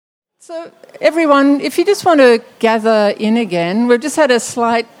So everyone, if you just want to gather in again, we've just had a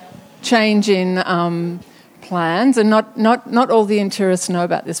slight change in plans, and not all the interiorists know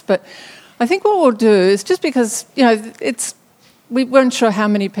about this, but I think what we'll do is, just because we weren't sure how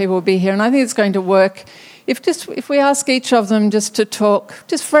many people will be here, and I think it's going to work if we ask each of them just to talk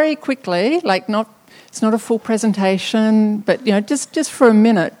just very quickly, it's not a full presentation, but just for a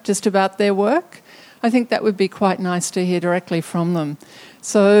minute, just about their work. I think that would be quite nice to hear directly from them.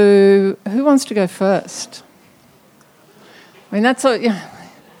 So, who wants to go first? I mean, that's all. Yeah.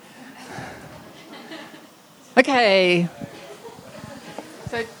 Okay.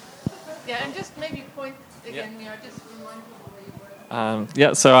 So, yeah, and just maybe point again. Just remind people where you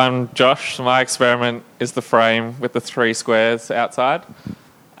work. So I'm Josh. My experiment is the frame with the 3 squares outside,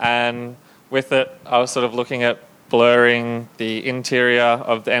 and with it, I was sort of looking at blurring the interior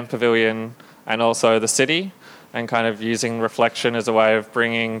of the M Pavilion and also the city, and kind of using reflection as a way of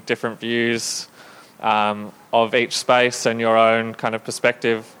bringing different views of each space and your own kind of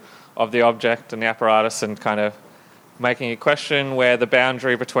perspective of the object and the apparatus, and kind of making you question where the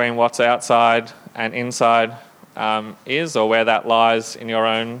boundary between what's outside and inside is, or where that lies in your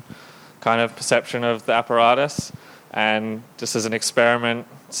own kind of perception of the apparatus. And just as an experiment,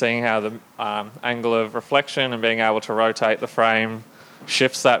 seeing how the angle of reflection and being able to rotate the frame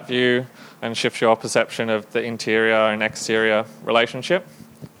shifts that view and shifts your perception of the interior and exterior relationship.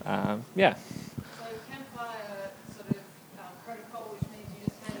 So campfire sort of protocol, which means you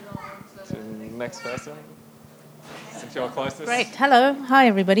just hand it on to the next person, since you're closest. Great. Hello. Hi,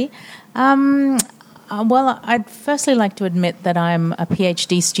 everybody. Well, I'd firstly like to admit that I'm a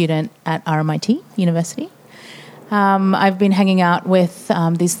PhD student at RMIT University. I've been hanging out with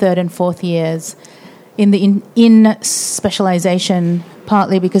these 3rd and 4th years in specialisation,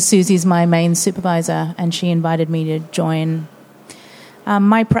 partly because Susie's my main supervisor and she invited me to join.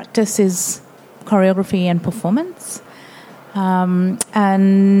 My practice is choreography and performance,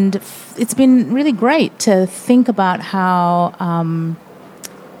 and it's been really great to think about how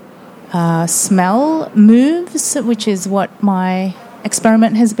smell moves, which is what my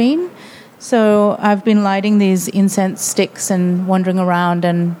experiment has been. So I've been lighting these incense sticks and wandering around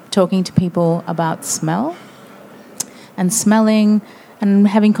and talking to people about smell and smelling and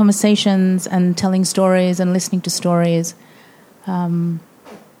having conversations and telling stories and listening to stories. I know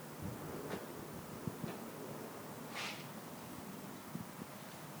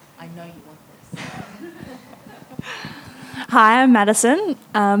you want this. Hi, I'm Madison.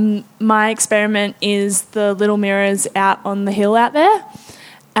 My experiment is the little mirrors out on the hill out there.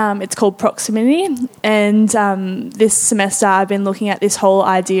 It's called Proximity, and this semester I've been looking at this whole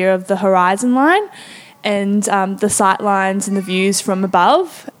idea of the horizon line and the sight lines and the views from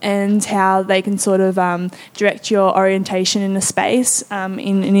above, and how they can sort of direct your orientation in a space, in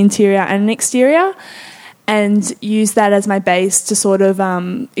an interior and an exterior, and use that as my base to sort of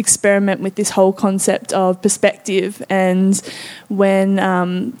experiment with this whole concept of perspective, and when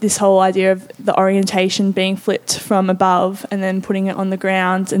this whole idea of the orientation being flipped from above and then putting it on the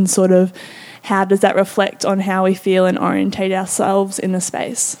ground, and sort of how does that reflect on how we feel and orientate ourselves in the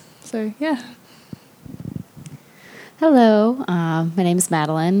space. So, yeah. Hello, my name is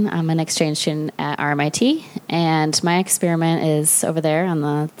Madeline. I'm an exchange student at RMIT, and my experiment is over there on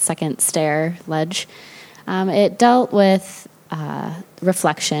the second stair ledge. It dealt with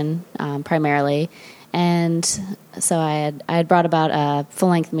reflection primarily, and so I had brought about a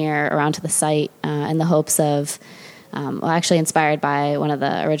full-length mirror around to the site in the hopes of, actually inspired by one of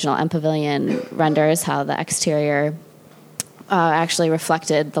the original M Pavilion renders, how the exterior actually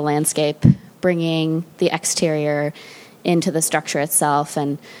reflected the landscape, bringing the exterior into the structure itself,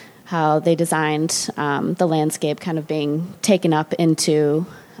 and how they designed the landscape kind of being taken up into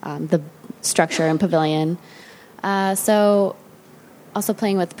the structure and pavilion. So also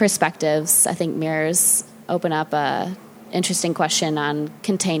playing with perspectives, I think mirrors open up a interesting question on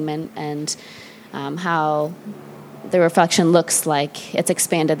containment and how the reflection looks like it's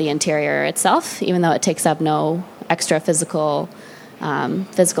expanded the interior itself, even though it takes up no extra physical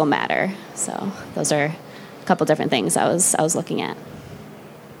matter. So those are a couple different things I was looking at.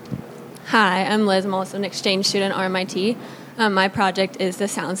 Hi, I'm Liz. I'm also an exchange student at RMIT. My project is the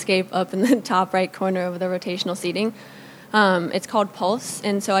soundscape up in the top right corner of the rotational seating. It's called Pulse,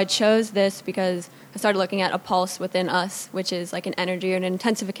 and so I chose this because I started looking at a pulse within us, which is like an energy or an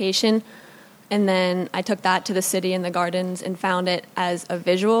intensification, and then I took that to the city and the gardens and found it as a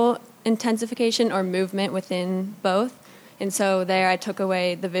visual intensification or movement within both. And so there I took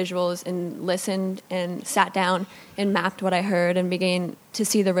away the visuals and listened and sat down and mapped what I heard and began to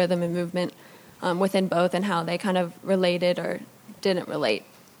see the rhythm and movement within both and how they kind of related or didn't relate.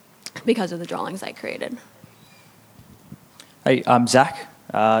 because of the drawings I created. Hey, I'm Zach.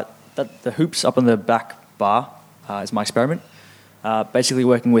 The hoops up on the back bar is my experiment. Basically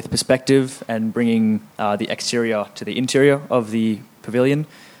working with perspective and bringing the exterior to the interior of the pavilion,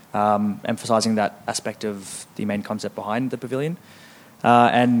 emphasizing that aspect of the main concept behind the pavilion.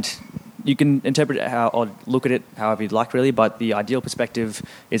 And you can interpret it or look at it however you'd like, really, but the ideal perspective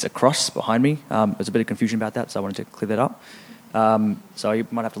is across behind me. There's a bit of confusion about that, so I wanted to clear that up. So you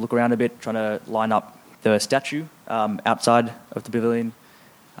might have to look around a bit, trying to line up the statue outside of the pavilion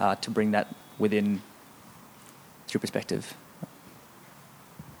to bring that within your perspective.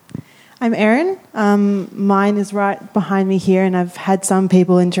 I'm Erin. Mine is right behind me here, and I've had some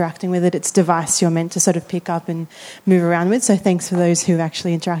people interacting with it. It's a device you're meant to sort of pick up and move around with, so thanks for those who've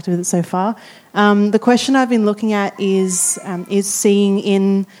actually interacted with it so far. The question I've been looking at is seeing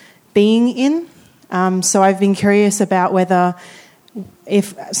in, being in. So I've been curious about whether,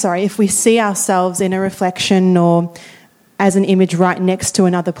 if we see ourselves in a reflection or as an image right next to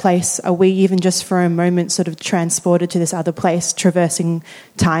another place, are we even just for a moment sort of transported to this other place, traversing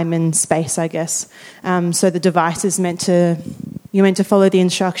time and space, I guess? So the device is you're meant to follow the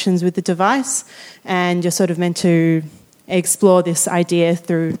instructions with the device, and you're sort of meant to explore this idea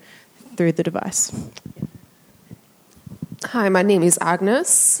through the device. Hi, my name is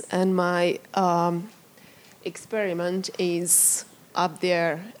Agnes, and my experiment is up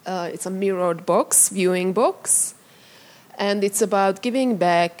there. It's a mirrored box, viewing box. And it's about giving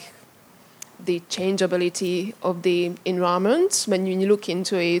back the changeability of the environment. When you look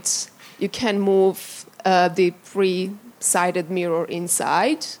into it, you can move the three-sided mirror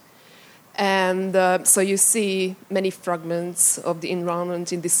inside. And so you see many fragments of the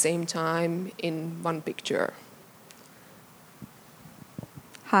environment in the same time in one picture.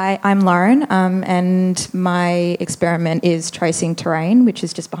 Hi, I'm Lauren, and my experiment is tracing terrain, which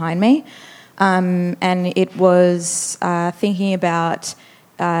is just behind me. And it was thinking about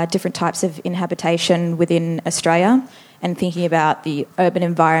different types of inhabitation within Australia and thinking about the urban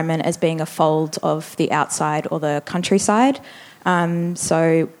environment as being a fold of the outside or the countryside.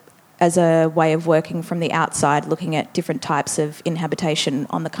 So as a way of working from the outside, looking at different types of inhabitation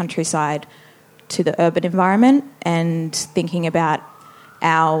on the countryside to the urban environment and thinking about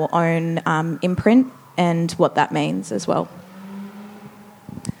our own imprint and what that means as well.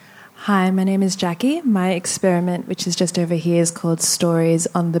 Hi, my name is Jackie. My experiment, which is just over here, is called Stories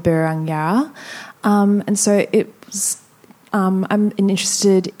on the Birrarung Yarra. And so it was, I'm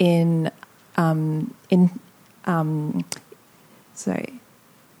interested in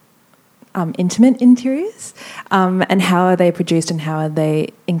intimate interiors and how are they produced and how are they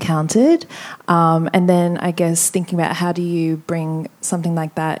encountered. And then I guess thinking about how do you bring something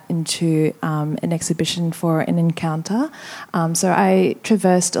like that into an exhibition for an encounter. So I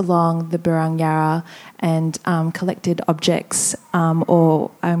traversed along the Birrarung Yarra and collected objects,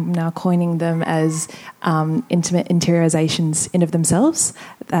 or I'm now coining them as intimate interiorizations in of themselves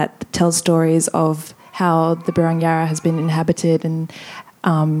that tell stories of how the Birrarung Yarra has been inhabited, and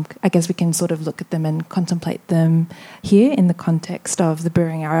I guess we can sort of look at them and contemplate them here in the context of the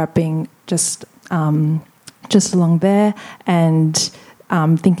Birrarung Yarra being just along there, and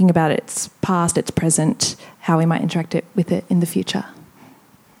thinking about its past, its present, how we might interact with it in the future.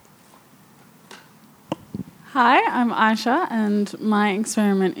 Hi, I'm Aisha, and my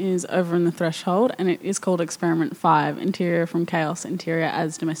experiment is over in the threshold, and it is called Experiment 5, Interior from Chaos, Interior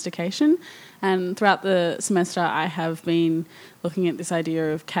as Domestication. And throughout the semester, I have been looking at this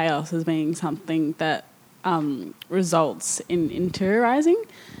idea of chaos as being something that results in interiorizing.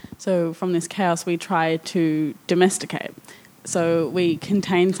 So from this chaos, we try to domesticate. So we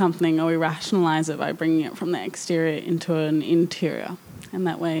contain something or we rationalise it by bringing it from the exterior into an interior. And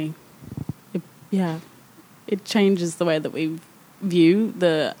that way, it changes the way that we view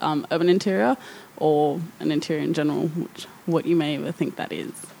the urban interior or an interior in general, which what you may ever think that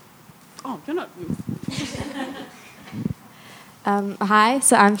is. Oh, you're not... Hi,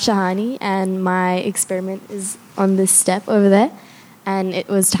 so I'm Shahani, and my experiment is on this step over there, and it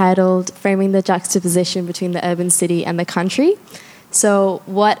was titled Framing the Juxtaposition Between the Urban City and the Country. So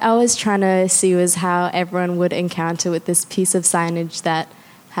what I was trying to see was how everyone would encounter with this piece of signage that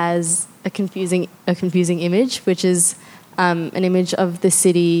has a confusing image, which is an image of the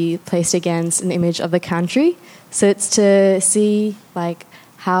city placed against an image of the country. So it's to see like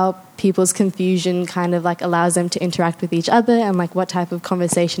how people's confusion kind of like allows them to interact with each other and like what type of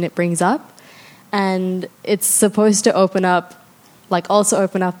conversation it brings up. And it's supposed to open up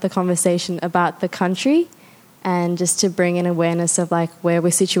the conversation about the country and just to bring an awareness of like where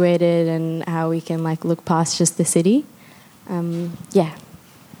we're situated and how we can like look past just the city.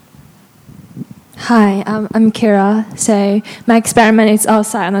 Hi, I'm Kira. So my experiment is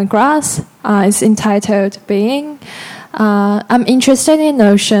outside on the grass. It's entitled Being. I'm interested in the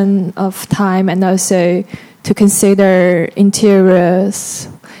notion of time and also to consider interiors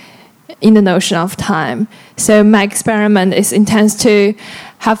in the notion of time. So my experiment is intends to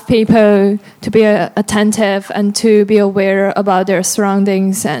have people to be attentive and to be aware about their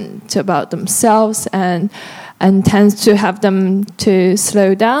surroundings and about themselves, and tends to have them to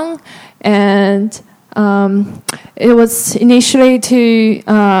slow down. And it was initially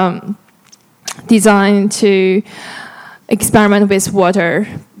designed to experiment with water,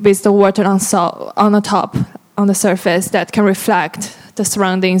 with the water on the top, on the surface, that can reflect the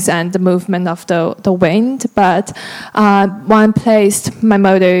surroundings and the movement of the wind. But when I placed my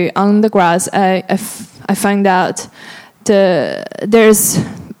model on the grass, I found out there's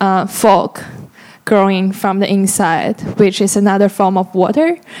fog growing from the inside, which is another form of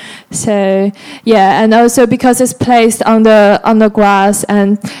water. So yeah, and also because it's placed on the grass,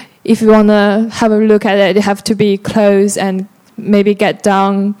 and if you want to have a look at it, you have to be close and maybe get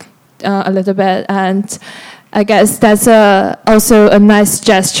down a little bit. And I guess that's also a nice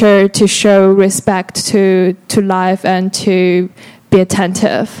gesture to show respect to life and to be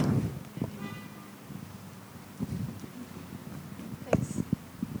attentive.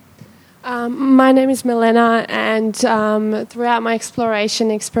 My name is Milena, and throughout my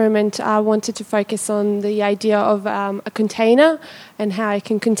exploration experiment, I wanted to focus on the idea of a container and how it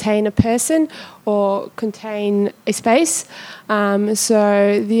can contain a person or contain a space.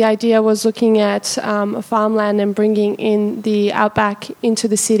 So the idea was looking at farmland and bringing in the outback into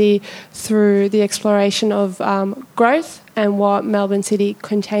the city through the exploration of growth and what Melbourne City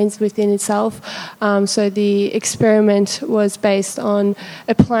contains within itself. So the experiment was based on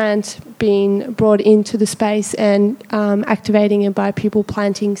a plant being brought into the space and activating it by people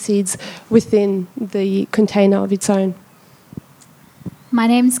planting seeds within the container of its own. My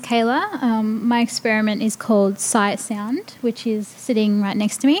name's Kayla. My experiment is called Sight Sound, which is sitting right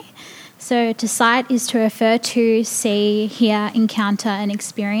next to me. So to sight is to refer to, see, hear, encounter and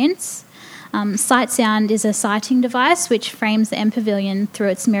experience. Sight Sound is a sighting device which frames the M Pavilion through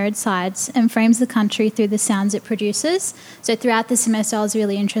its mirrored sides and frames the country through the sounds it produces. So throughout the semester I was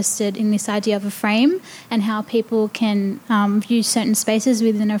really interested in this idea of a frame and how people can view certain spaces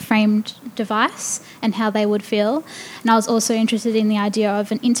within a framed device and how they would feel. And I was also interested in the idea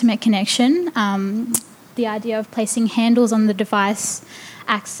of an intimate connection. The idea of placing handles on the device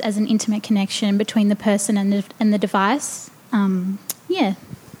acts as an intimate connection between the person and the device.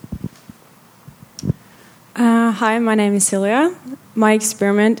 Hi, my name is Celia. My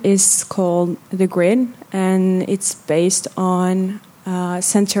experiment is called The Grid, and it's based on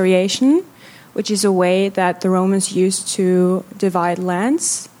centuriation, which is a way that the Romans used to divide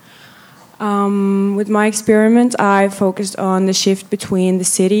lands. With my experiment, I focused on the shift between the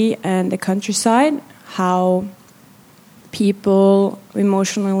city and the countryside, how people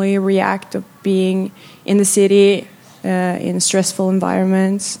emotionally react of being in the city in stressful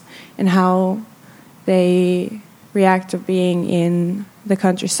environments, and how they react to being in the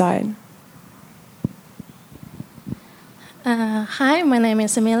countryside. Hi, my name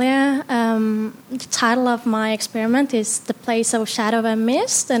is Amelia. The title of my experiment is The Place of Shadow and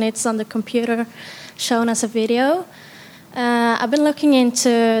Mist, and it's on the computer shown as a video. I've been looking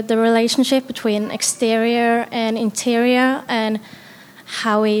into the relationship between exterior and interior and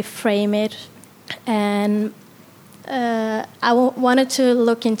how we frame it. And I wanted to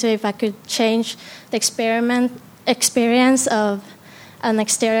look into if I could change the experience of an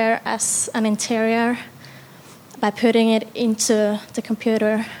exterior as an interior by putting it into the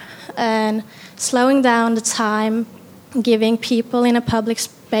computer and slowing down the time, giving people in a public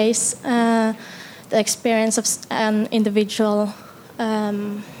space the experience of an individual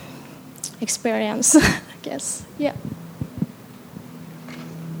experience, I guess. Yeah.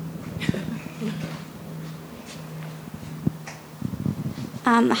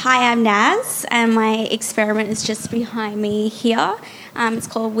 Hi, I'm Naz, and my experiment is just behind me here. It's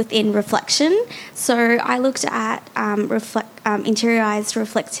called Within Reflection. So I looked at interiorized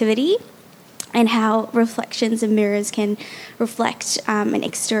reflectivity and how reflections and mirrors can reflect an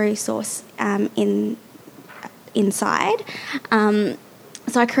exterior source inside. So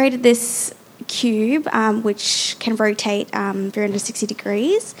I created this cube which can rotate 360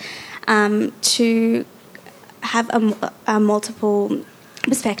 degrees to have a multiple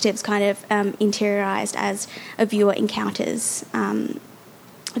perspectives kind of interiorized as a viewer encounters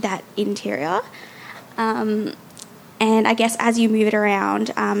that interior. And I guess as you move it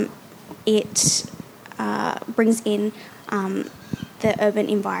around, it brings in the urban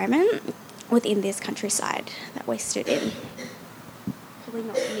environment. within this countryside that we stood in. Probably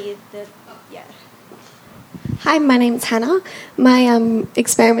not near the, yeah. Hi, my name's Hannah. My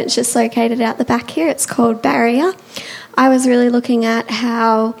experiment's just located out the back here. It's called Barrier. I was really looking at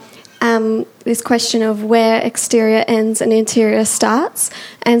how this question of where exterior ends and interior starts,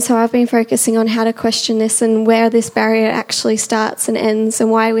 and so I've been focusing on how to question this and where this barrier actually starts and ends and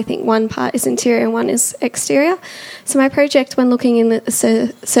why we think one part is interior and one is exterior. So my project, when looking in the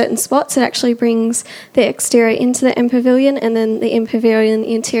certain spots, it actually brings the exterior into the end pavilion and then the end pavilion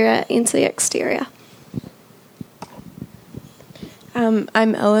interior into the exterior.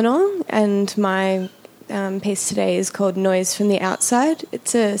 I'm Eleanor, and my piece today is called Noise from the Outside.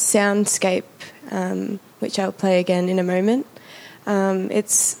 It's a soundscape, which I'll play again in a moment.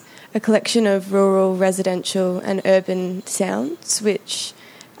 It's a collection of rural, residential and urban sounds which,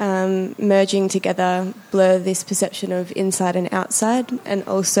 merging together, blur this perception of inside and outside, and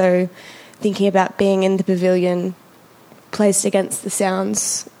also thinking about being in the pavilion placed against the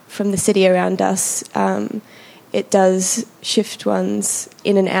sounds from the city around us. It does shift one's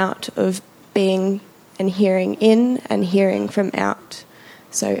in and out of being and hearing in and hearing from out.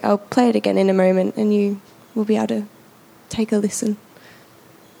 So I'll play it again in a moment and you will be able to take a listen.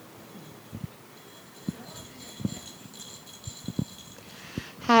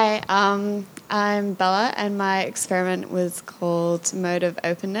 Hi, I'm Bella, and my experiment was called Mode of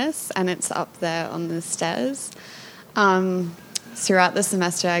Openness, and it's up there on the stairs. Throughout the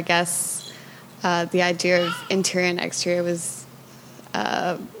semester, I guess, the idea of interior and exterior was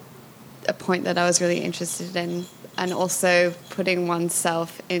a point that I was really interested in, and also putting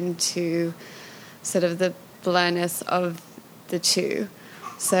oneself into sort of the blurriness of the two.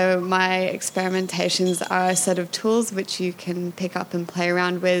 So my experimentations are a set of tools which you can pick up and play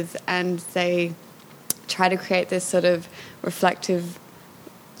around with, and they try to create this sort of reflective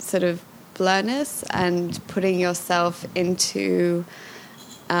sort of blurriness and putting yourself into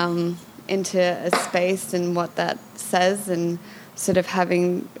a space and what that says, and sort of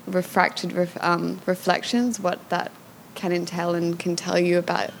having refracted reflections, what that can entail and can tell you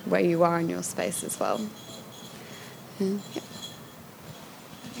about where you are in your space as well. Yeah.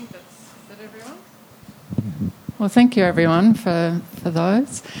 Well, thank you, everyone, for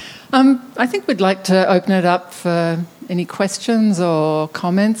those. I think we'd like to open it up for any questions or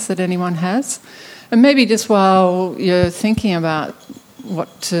comments that anyone has. And maybe just while you're thinking about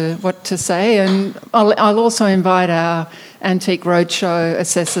what to say, and I'll also invite our Antique Roadshow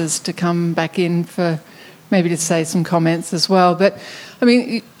assessors to come back in for maybe to say some comments as well. But, I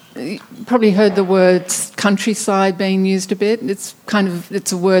mean, you probably heard the words countryside being used a bit. It's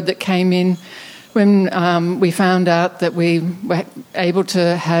a word that came in when we found out that we were able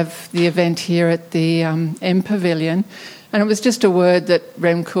to have the event here at the M Pavilion, and it was just a word that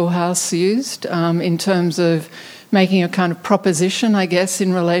Rem Koolhaas used in terms of making a kind of proposition, I guess,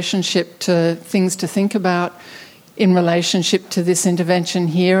 in relationship to things to think about in relationship to this intervention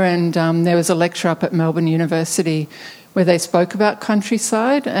here. And there was a lecture up at Melbourne University where they spoke about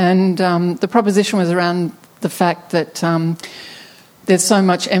countryside, and the proposition was around the fact that there's so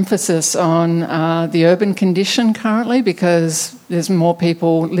much emphasis on the urban condition currently because there's more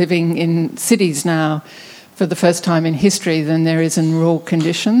people living in cities now for the first time in history than there is in rural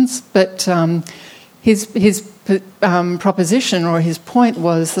conditions. But his proposition or his point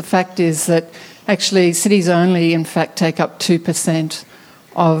was the fact is that actually cities only in fact take up 2%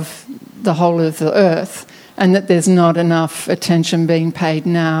 of the whole of the earth, and that there's not enough attention being paid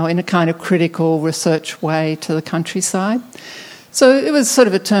now in a kind of critical research way to the countryside. So it was sort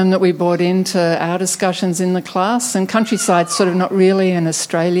of a term that we brought into our discussions in the class, and countryside's sort of not really an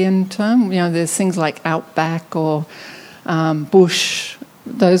Australian term. You know, there's things like outback or bush,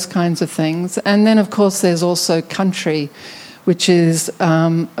 those kinds of things. And then, of course, there's also country, which is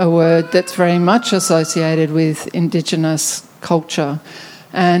a word that's very much associated with Indigenous culture.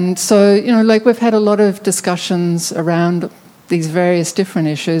 And so, you know, like we've had a lot of discussions around these various different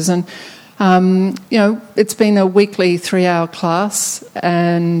issues, and you know, it's been a weekly 3-hour class,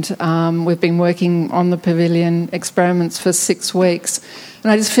 and we've been working on the pavilion experiments for 6 weeks.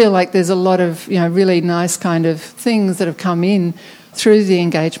 And I just feel like there's a lot of, you know, really nice kind of things that have come in through the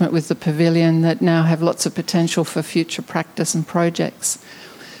engagement with the pavilion that now have lots of potential for future practice and projects.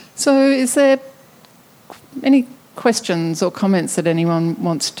 So is there any questions or comments that anyone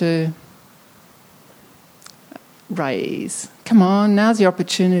wants to raise? Come on, now's your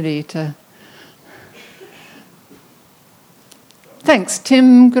opportunity to... Thanks,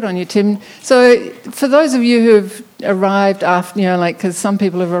 Tim. Good on you, Tim. So for those of you who have arrived after, you know, like, because some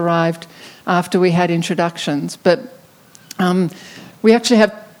people have arrived after we had introductions, but we actually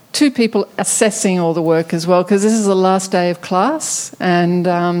have 2 people assessing all the work as well, because this is the last day of class,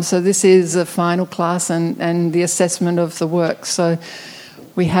 and so this is a final class and the assessment of the work. So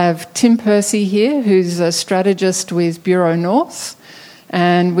we have Tim Percy here, who's a strategist with Bureau North,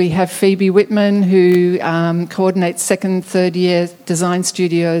 and we have Phoebe Whitman, who coordinates second, third year design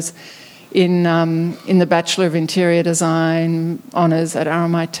studios in the Bachelor of Interior Design honours at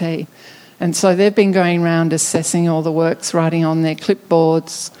RMIT. And so they've been going around assessing all the works, writing on their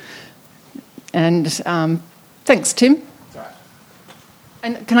clipboards. And thanks, Tim.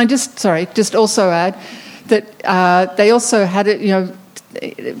 And can I just also add that they also had it,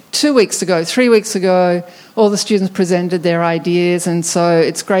 2 weeks ago, 3 weeks ago, all the students presented their ideas, and so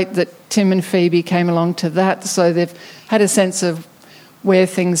it's great that Tim and Phoebe came along to that. So they've had a sense of where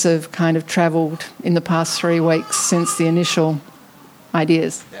things have kind of travelled in the past 3 weeks since the initial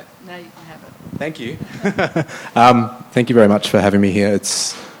ideas. Yeah. Now you can have it. Thank you. Thank you very much for having me here.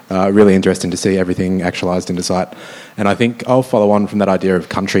 It's really interesting to see everything actualised into site. And I think I'll follow on from that idea of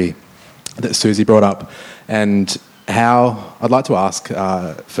country that Susie brought up, and how I'd like to ask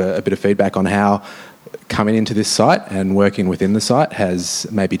for a bit of feedback on how coming into this site and working within the site has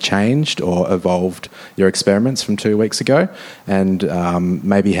maybe changed or evolved your experiments from 2 weeks ago, and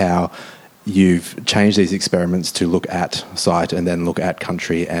maybe how you've changed these experiments to look at site and then look at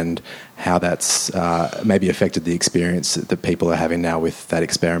country, and how that's maybe affected the experience that people are having now with that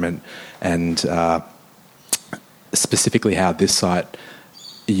experiment, and specifically how this site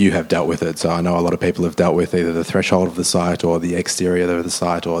you have dealt with it. So I know a lot of people have dealt with either the threshold of the site or the exterior of the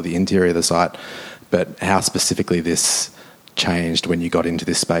site or the interior of the site, but how specifically this changed when you got into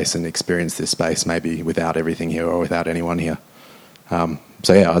this space and experienced this space, maybe without everything here or without anyone here.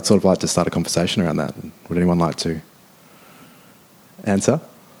 So yeah, I'd sort of like to start a conversation around that. Would anyone like to answer?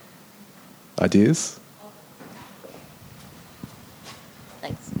 Ideas?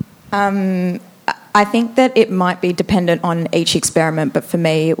 Thanks. I think that it might be dependent on each experiment, but for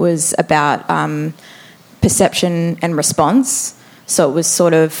me it was about perception and response. So it was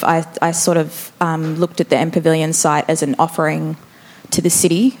sort of, I looked at the MPavilion site as an offering to the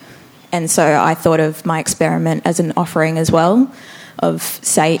city, and so I thought of my experiment as an offering as well of,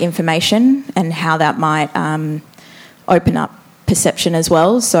 say, information and how that might open up perception as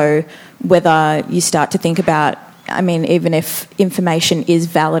well. So whether you start to think about, even if information is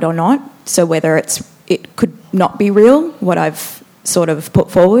valid or not, so whether it could not be real, what I've sort of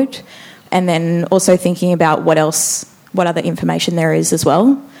put forward, and then also thinking about what other information there is as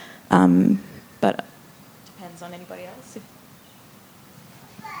well. But it depends on anybody else.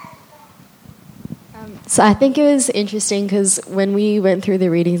 So I think it was interesting because when we went through the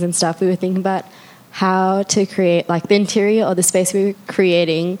readings and stuff, we were thinking about how to create, like, the interior or the space we were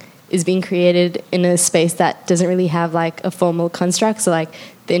creating is being created in a space that doesn't really have like a formal construct. So like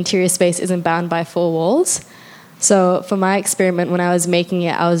the interior space isn't bound by 4 walls. So for my experiment, when I was making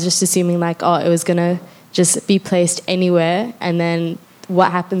it, I was just assuming like, it was going to just be placed anywhere, and then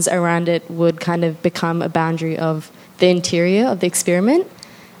what happens around it would kind of become a boundary of the interior of the experiment.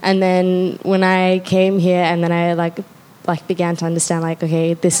 And then when I came here and then I like began to understand like,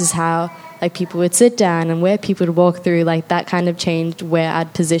 okay, this is how like people would sit down and where people would walk through, like that kind of changed where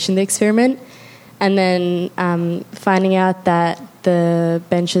I'd position the experiment. And then finding out that the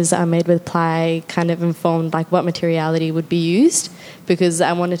benches are made with ply kind of informed like what materiality would be used, because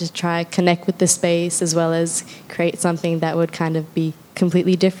I wanted to try connect with the space as well as create something that would kind of be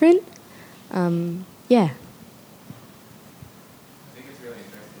completely different. Yeah.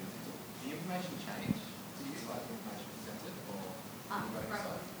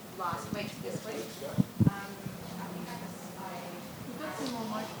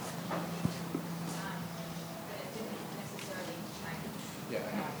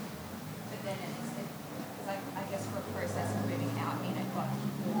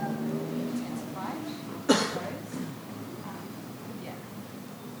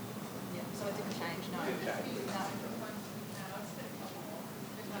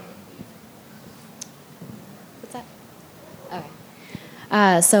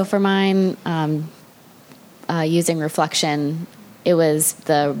 So for mine, using reflection, it was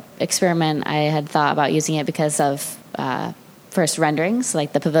the experiment. I had thought about using it because of first renderings.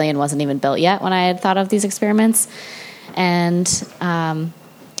 Like the pavilion wasn't even built yet when I had thought of these experiments. And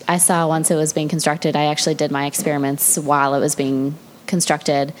I saw once it was being constructed, I actually did my experiments while it was being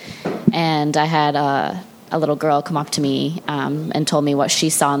constructed. And I had a little girl come up to me and told me what she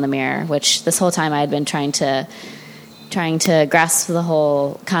saw in the mirror, which this whole time I had been trying to trying to grasp the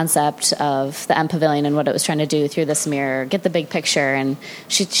whole concept of the M Pavilion and what it was trying to do through this mirror, get the big picture. And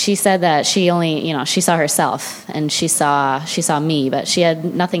she said that she only, she saw herself and she saw me, but she had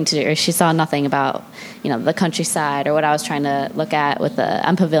nothing to do, or she saw nothing about, the countryside or what I was trying to look at with the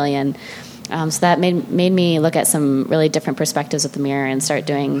M Pavilion. So that made me look at some really different perspectives with the mirror and start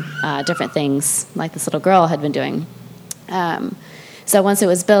doing different things like this little girl had been doing. So once it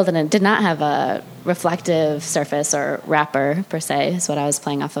was built and it did not have a reflective surface or wrapper per se, is what I was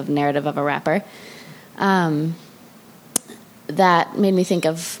playing off of, narrative of a wrapper, that made me think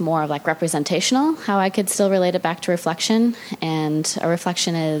of more of like representational, how I could still relate it back to reflection. And a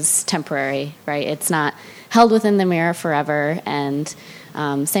reflection is temporary, right? It's not held within the mirror forever. And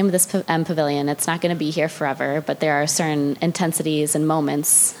same with this M Pavilion. It's not going to be here forever, but there are certain intensities and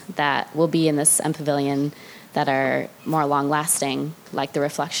moments that will be in this M Pavilion that are more long-lasting, like the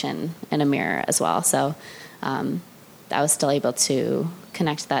reflection in a mirror as well. So I was still able to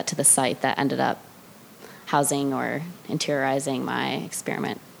connect that to the site that ended up housing or interiorizing my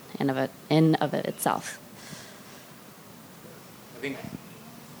experiment in of it itself. I think.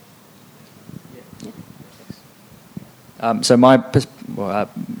 So my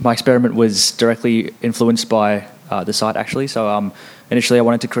experiment was directly influenced by the site, actually. So initially I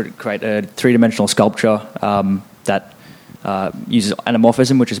wanted to create a three-dimensional sculpture that uses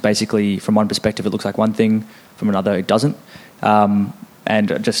anamorphism, which is basically, from one perspective, it looks like one thing, from another, it doesn't.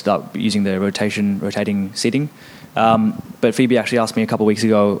 And just using the rotating seating. But Phoebe actually asked me a couple of weeks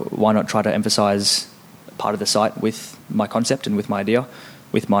ago, why not try to emphasize part of the site with my concept and with my idea,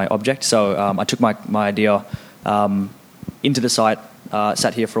 with my object. So I took my idea into the site,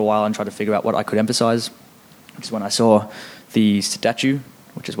 sat here for a while and tried to figure out what I could emphasize. Which is when I saw the statue,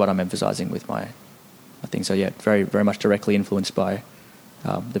 which is what I'm emphasizing with my thing. So yeah, very, very much directly influenced by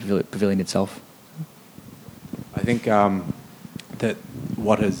the pavilion itself. I think that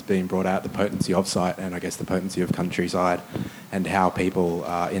what has been brought out, the potency of site and I guess the potency of countryside and how people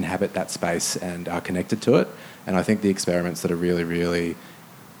inhabit that space and are connected to it. And I think the experiments that are really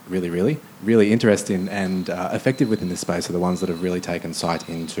interesting and effective within this space are the ones that have really taken site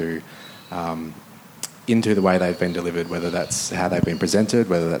into the way they've been delivered, whether that's how they've been presented,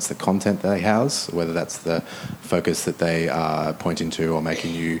 whether that's the content they house, whether that's the focus that they are pointing to or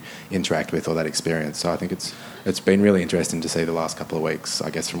making you interact with or that experience. So I think it's been really interesting to see the last couple of weeks, I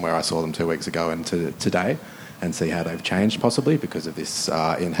guess, from where I saw them 2 weeks ago and to today, and see how they've changed possibly because of this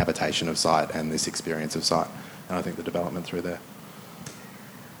inhabitation of site and this experience of site. And I think the development through there.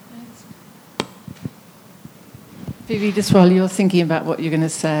 Phoebe, just while you're thinking about what you're going to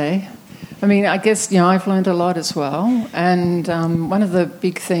say, I mean, I guess, I've learned a lot as well. And one of the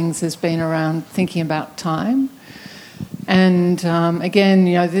big things has been around thinking about time. And again,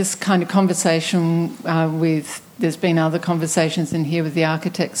 this kind of conversation there's been other conversations in here with the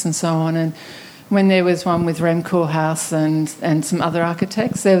architects and so on. And when there was one with Rem Koolhaas and some other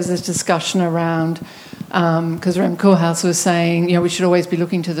architects, there was this discussion around, because Rem Koolhaas was saying, we should always be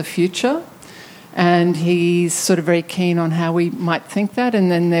looking to the future. And he's sort of very keen on how we might think that. And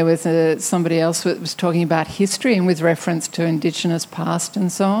then there was somebody else that was talking about history and with reference to Indigenous past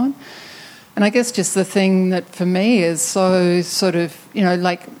and so on. And I guess just the thing that for me is so sort of,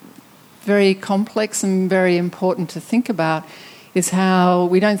 like very complex and very important to think about is how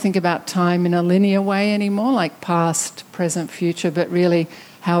we don't think about time in a linear way anymore, like past, present, future, but really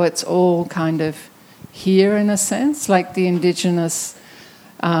how it's all kind of here in a sense, like the Indigenous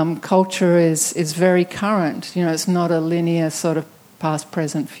culture is very current. It's not a linear sort of past,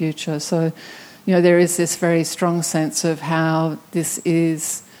 present, future. So, there is this very strong sense of how this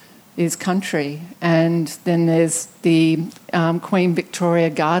is country. And then there's the Queen Victoria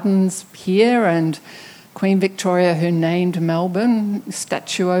Gardens here and Queen Victoria who named Melbourne,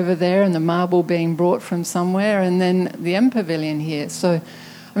 statue over there and the marble being brought from somewhere, and then the M Pavilion here. So,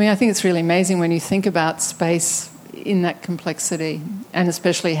 I think it's really amazing when you think about space in that complexity, and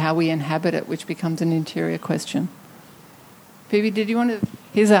especially how we inhabit it, which becomes an interior question. Phoebe, did you want to...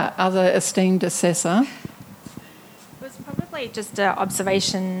 Here's our other esteemed assessor. It was probably just an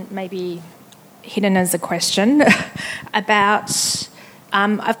observation, maybe hidden as a question, about...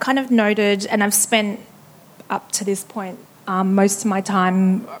 I've kind of noted, and I've spent up to this point most of my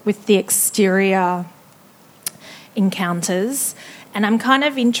time with the exterior encounters, and I'm kind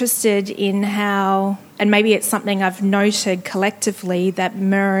of interested in how, and maybe it's something I've noted collectively, that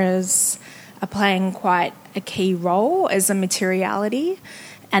mirrors are playing quite a key role as a materiality,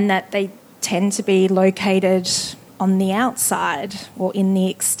 and that they tend to be located on the outside or in the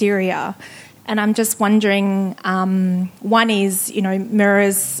exterior. And I'm just wondering, one is,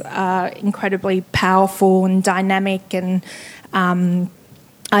 mirrors are incredibly powerful and dynamic, and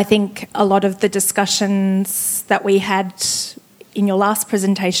I think a lot of the discussions that we had in your last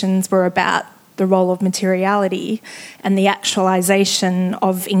presentations were about the role of materiality and the actualisation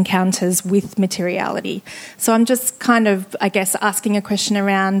of encounters with materiality. So I'm just kind of, I guess, asking a question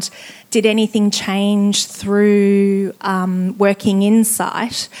around, did anything change through working in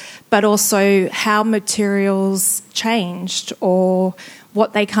site, but also how materials changed or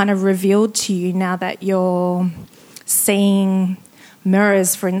what they kind of revealed to you now that you're seeing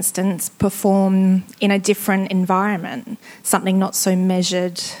mirrors, for instance, perform in a different environment, something not so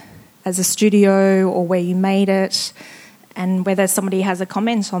measured as a studio or where you made it, and whether somebody has a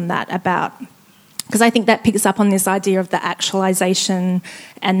comment on that about, because I think that picks up on this idea of the actualisation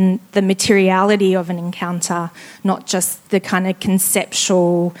and the materiality of an encounter, not just the kind of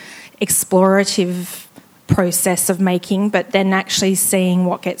conceptual, explorative process of making, but then actually seeing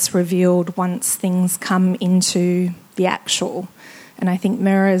what gets revealed once things come into the actual. And I think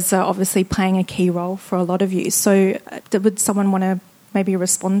mirrors are obviously playing a key role for a lot of you. So would someone want to maybe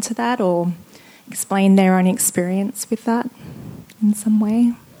respond to that or explain their own experience with that in some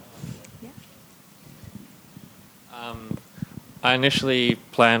way? I initially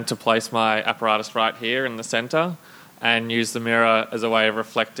planned to place my apparatus right here in the centre and use the mirror as a way of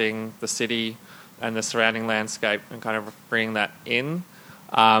reflecting the city and the surrounding landscape and kind of bringing that in.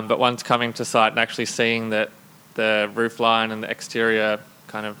 But once coming to site and actually seeing that the roof line and the exterior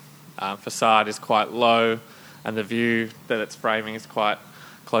kind of facade is quite low and the view that it's framing is quite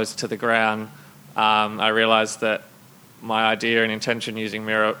close to the ground, I realised that my idea and intention using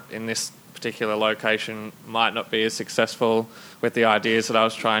mirror in this particular location might not be as successful with the ideas that I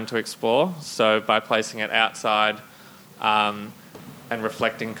was trying to explore. So by placing it outside and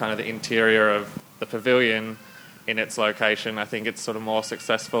reflecting kind of the interior of the pavilion in its location, I think it's sort of more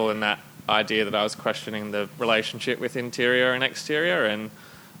successful in that idea that I was questioning the relationship with interior and exterior, and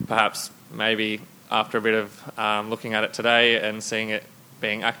perhaps maybe after a bit of looking at it today and seeing it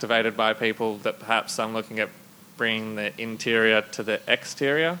being activated by people, that perhaps I'm looking at bringing the interior to the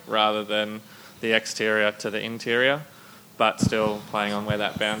exterior rather than the exterior to the interior, but still playing on where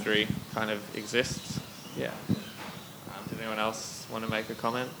that boundary kind of exists. Yeah. Did anyone else want to make a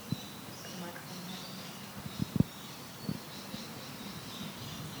comment?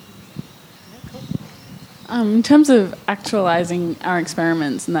 In terms of actualising our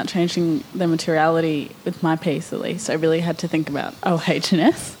experiments and that changing the materiality with my piece, at least, I really had to think about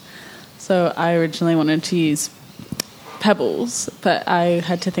OH&S. So I originally wanted to use pebbles, but I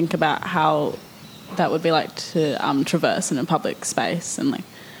had to think about how that would be like to traverse in a public space and like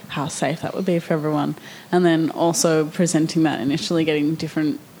how safe that would be for everyone. And then also presenting that initially, getting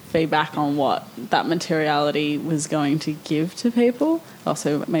different feedback on what that materiality was going to give to people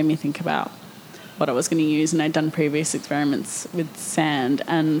also made me think about what I was going to use, and I'd done previous experiments with sand,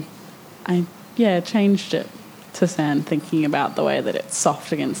 and I changed it to sand, thinking about the way that it's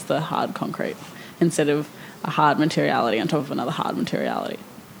soft against the hard concrete instead of a hard materiality on top of another hard materiality.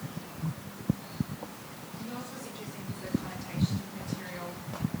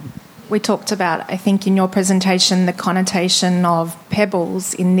 We talked about, I think in your presentation, the connotation of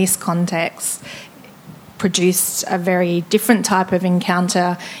pebbles in this context produced a very different type of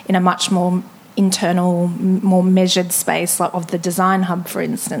encounter in a much more internal, more measured space, like of the design hub, for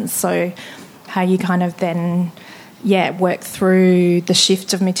instance. So how you kind of then, work through the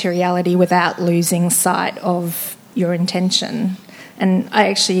shift of materiality without losing sight of your intention. And I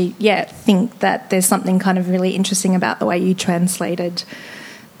actually, think that there's something kind of really interesting about the way you translated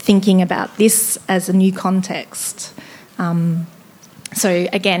thinking about this as a new context. So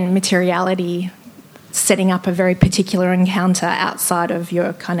again, materiality setting up a very particular encounter outside of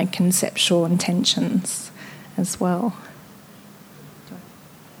your kind of conceptual intentions as well.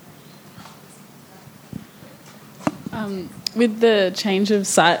 With the change of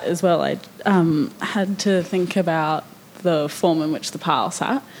site as well, I had to think about the form in which the pile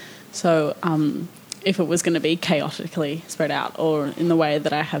sat. So if it was going to be chaotically spread out, or in the way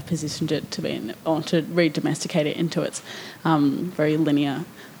that I have positioned it to be, or to re-domesticate it into its very linear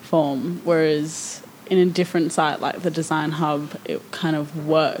form, whereas in a different site like the design hub, it kind of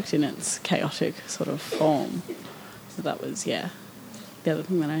worked in its chaotic sort of form. So that was, the other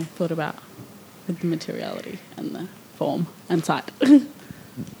thing that I thought about with the materiality and the form and site.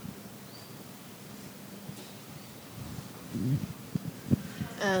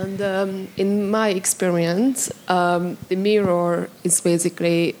 And in my experience, the mirror is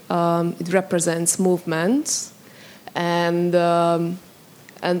basically, it represents movement, and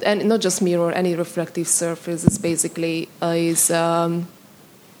and not just mirror, any reflective surface is basically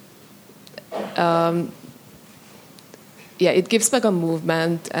it gives back a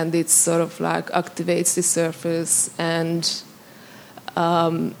movement, and it sort of like activates the surface, and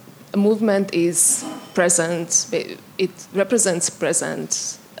a movement is present. It represents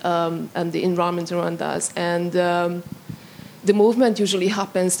present, and the environment around us, and the movement usually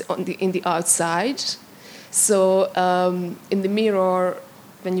happens in the outside. So in the mirror,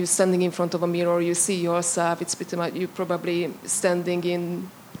 when you're standing in front of a mirror, you see yourself. It's pretty much you're probably standing in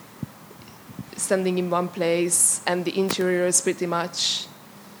one place, and the interior is pretty much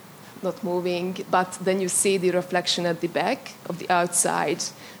not moving. But then you see the reflection at the back of the outside,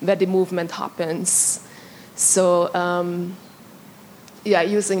 where the movement happens. So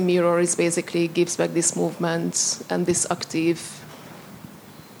using mirrors basically gives back this movement and this activity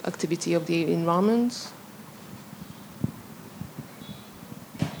of the environment.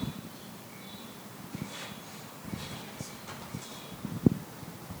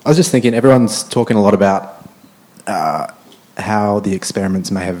 I was just thinking, everyone's talking a lot about how the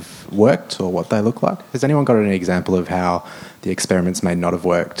experiments may have worked or what they look like. Has anyone got any example of how the experiments may not have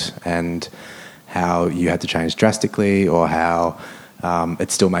worked and how you had to change drastically, or how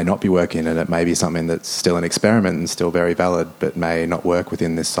it still may not be working and it may be something that's still an experiment and still very valid but may not work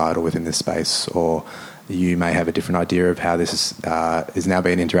within this site or within this space, or you may have a different idea of how this is now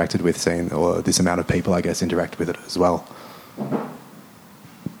being interacted with, or this amount of people, I guess, interact with it as well?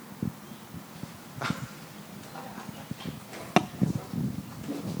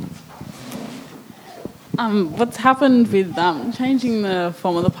 What's happened with changing the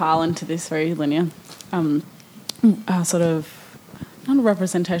form of the pile into this very linear sort of, not a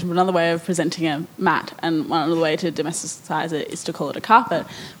representation, but another way of presenting a mat, and one other way to domesticize it is to call it a carpet.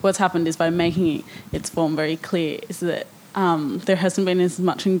 What's happened is, by making its form very clear, is that there hasn't been as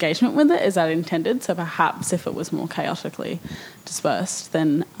much engagement with it as I'd intended. So perhaps if it was more chaotically dispersed,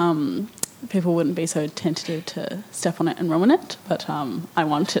 then people wouldn't be so tentative to step on it and ruin it. But I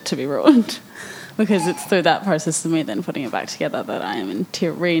want it to be ruined. Because it's through that process of me then putting it back together that I am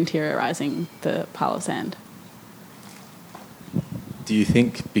re-interiorising the pile of sand. Do you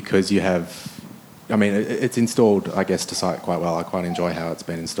think because you have... I mean, it's installed, I guess, to site quite well. I quite enjoy how it's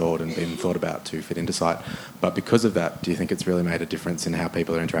been installed and been thought about to fit into site. But because of that, do you think it's really made a difference in how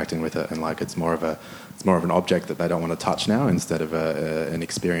people are interacting with it? And like, it's more of an object that they don't want to touch now, instead of an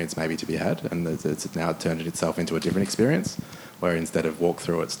experience maybe to be had. And it's now turned itself into a different experience, where instead of walk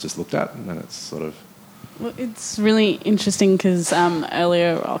through, it's just looked at, and then it's sort of... Well, it's really interesting because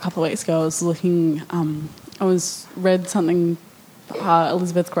earlier, a couple of weeks ago, I was looking... read something...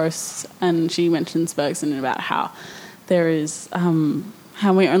 Elizabeth Gross, and she mentions Bergson about how there is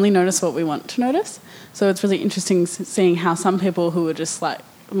how we only notice what we want to notice. So it's really interesting seeing how some people who are just like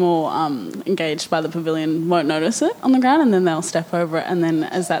more engaged by the pavilion won't notice it on the ground, and then they'll step over it, and then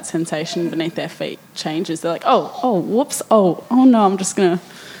as that sensation beneath their feet changes, they're like, oh, whoops, oh no, I'm just going to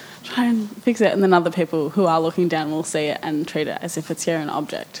try and fix it. And then other people who are looking down will see it and treat it as if it's here an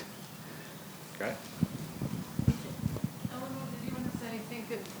object. Great.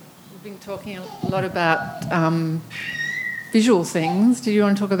 We've been talking a lot about visual things. Do you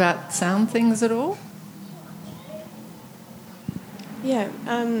want to talk about sound things at all? Yeah.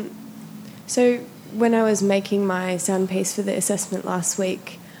 So when I was making my sound piece for the assessment last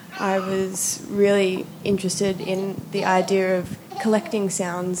week, I was really interested in the idea of collecting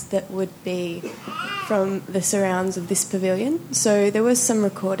sounds that would be from the surrounds of this pavilion. So there was some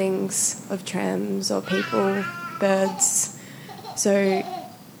recordings of trams or people, birds. So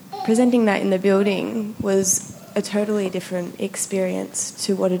presenting that in the building was a totally different experience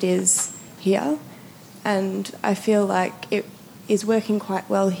to what it is here. And I feel like it is working quite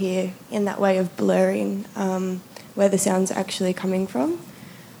well here in that way of blurring where the sounds are actually coming from.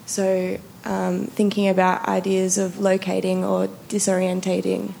 So thinking about ideas of locating or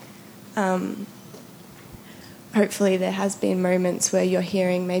disorientating, hopefully there has been moments where you're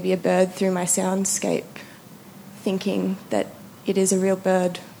hearing maybe a bird through my soundscape, thinking that it is a real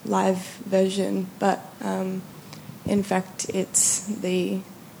bird live version, but in fact it's the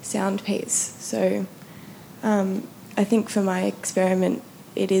sound piece. So I think for my experiment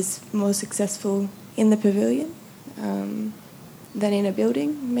it is more successful in the pavilion than in a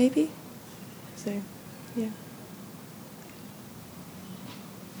building, maybe. So, yeah.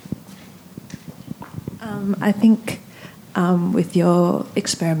 I think with your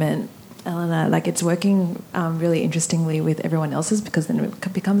experiment, Eleanor, like it's working really interestingly with everyone else's, because then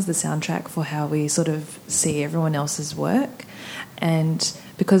it becomes the soundtrack for how we sort of see everyone else's work. And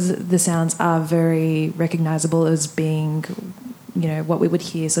because the sounds are very recognisable as being what we would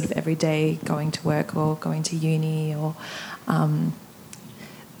hear sort of every day going to work or going to uni or.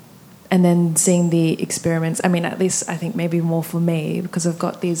 And then seeing the experiments, I mean, at least I think maybe more for me, because I've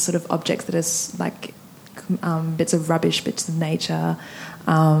got these sort of objects that are like bits of rubbish, bits of nature,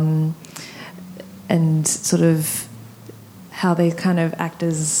 and sort of how they kind of act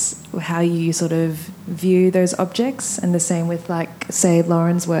as how you sort of view those objects. And the same with, like, say,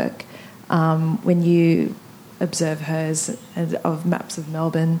 Lauren's work, when you observe hers of maps of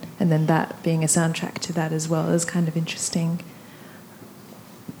Melbourne, and then that being a soundtrack to that as well is kind of interesting.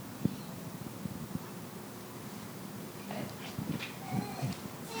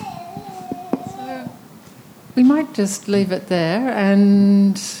 We might just leave it there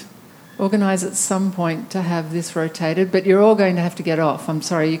and organise at some point to have this rotated, but you're all going to have to get off. I'm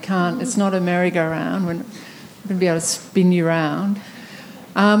sorry, you can't. It's not a merry-go-round. We're not going to be able to spin you round.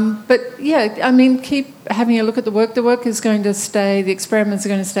 But, yeah, I mean, keep having a look at the work. The work is going to stay, the experiments are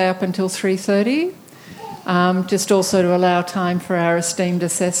going to stay up until 3:30, just also to allow time for our esteemed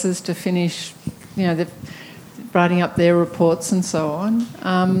assessors to finish, writing up their reports and so on.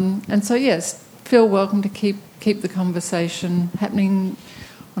 And so, yes, feel welcome to keep the conversation happening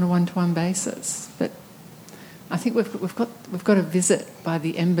on a one-to-one basis. But I think we've got a visit by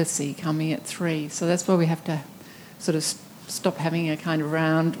the embassy coming at 3, so that's why we have to sort of stop having a kind of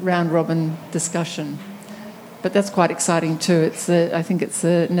round-robin discussion. But that's quite exciting too. I think it's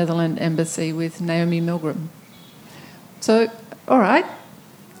the Netherlands embassy with Naomi Milgram. So, all right.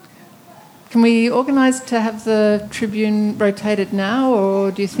 Can we organise to have the Tribune rotated now,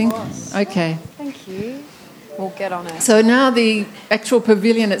 or do you think? Okay. Thank you. We'll get on it. So now the actual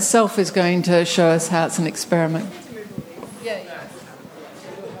pavilion itself is going to show us how it's an experiment.